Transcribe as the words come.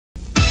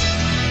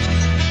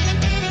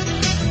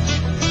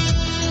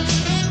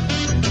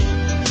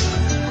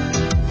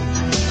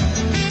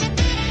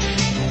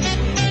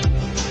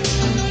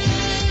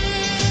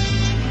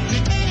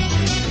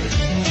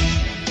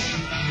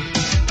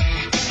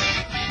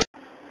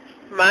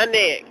my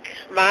neck,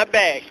 my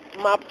back,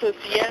 my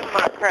pussy and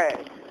my crack.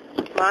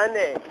 My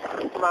neck,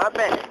 my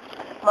back,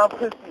 my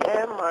pussy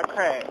and my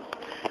crack.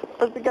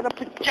 Pussy got a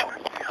pajama.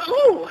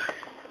 Ooh.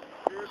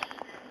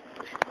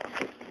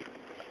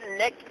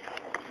 Neck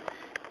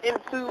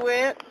into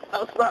it.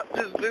 I'll stop,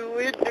 just do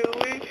it.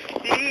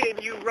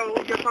 Then you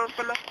roll your pump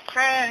and I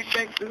crack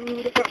back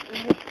through the pump.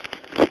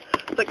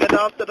 Took it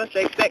off to the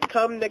shake that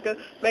come, nigga.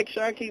 Make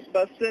sure I keep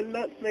busting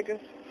nuts, nigga.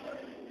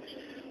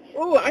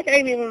 Ooh, I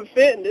can't even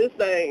fit in this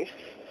thing.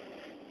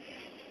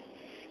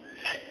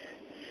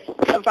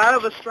 If I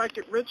ever strike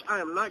it rich, I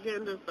am not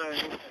getting this thing.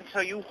 I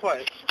tell you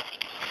what.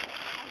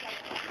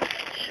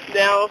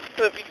 Now,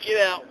 let me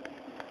get out.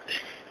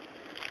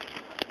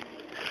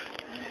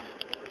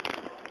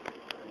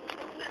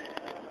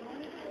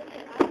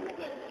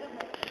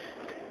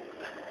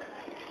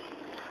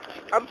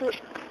 I'm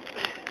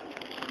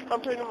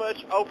pretty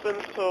much open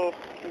to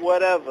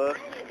whatever.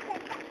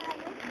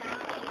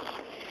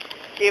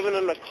 Even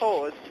an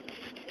Accord.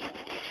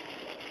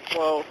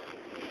 Well,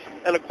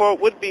 an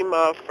Accord would be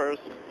my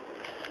first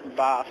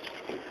buy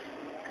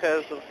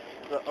because of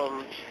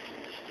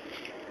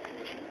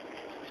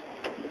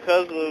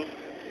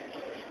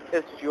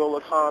its fuel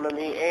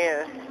economy,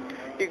 and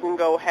you can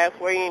go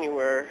halfway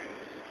anywhere.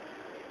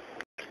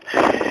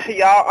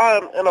 Y'all,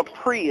 I'm in a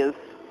Prius,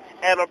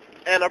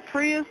 and a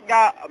Prius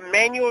got a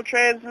manual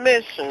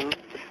transmission,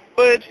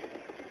 but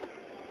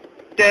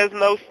there's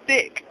no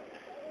stick,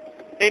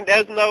 and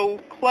there's no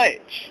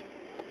clutch.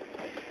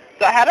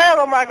 So how the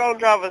hell am I gonna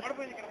drive a...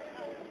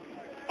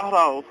 Hold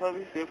on, let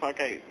me see if I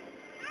can.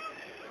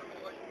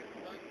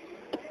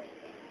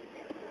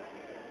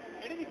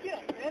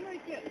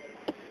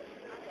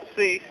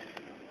 See.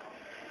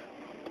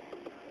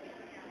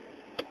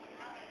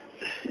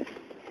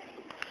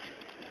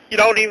 You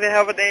don't even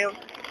have a damn...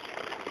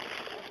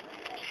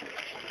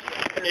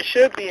 And it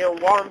should be in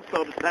warm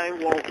so the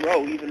thing won't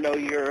roll even though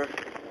you're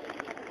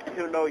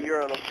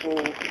in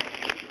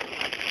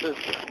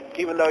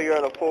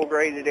a full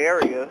graded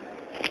area.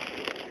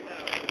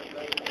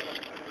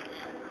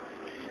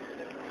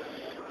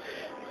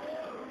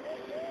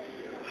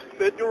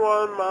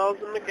 51 miles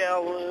in the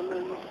gallon.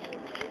 And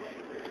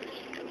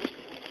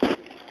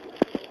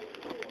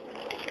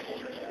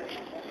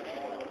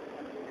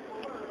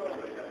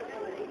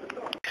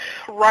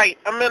right,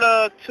 I'm in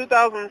a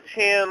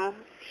 2010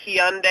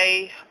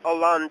 Hyundai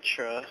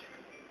Elantra.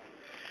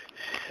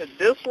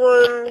 This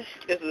one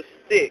is a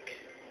stick.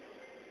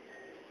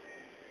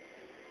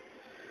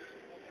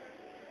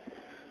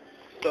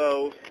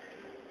 So,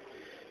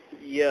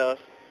 yeah.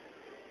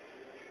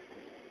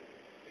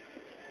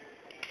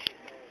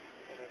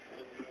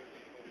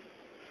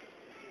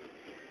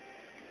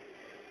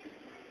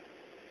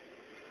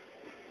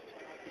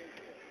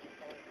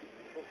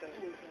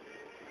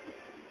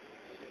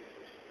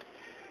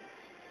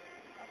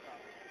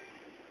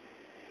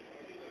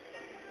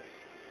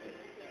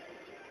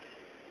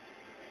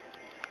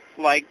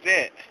 Like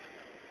that.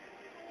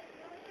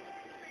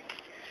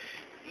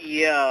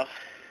 Yeah.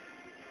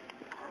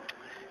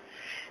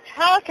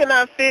 How can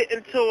I fit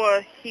into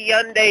a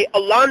Hyundai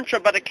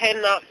Elantra, but I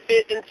cannot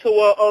fit into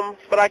a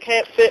but I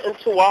can't fit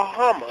into a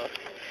Hummer?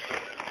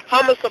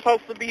 Hummer's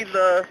supposed to be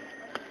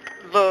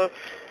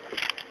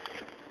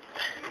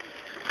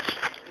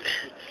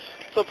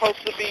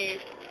supposed to be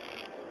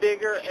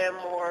bigger and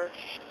more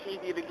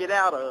easy to get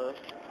out of,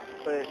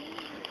 but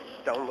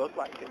don't look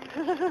like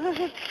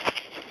it.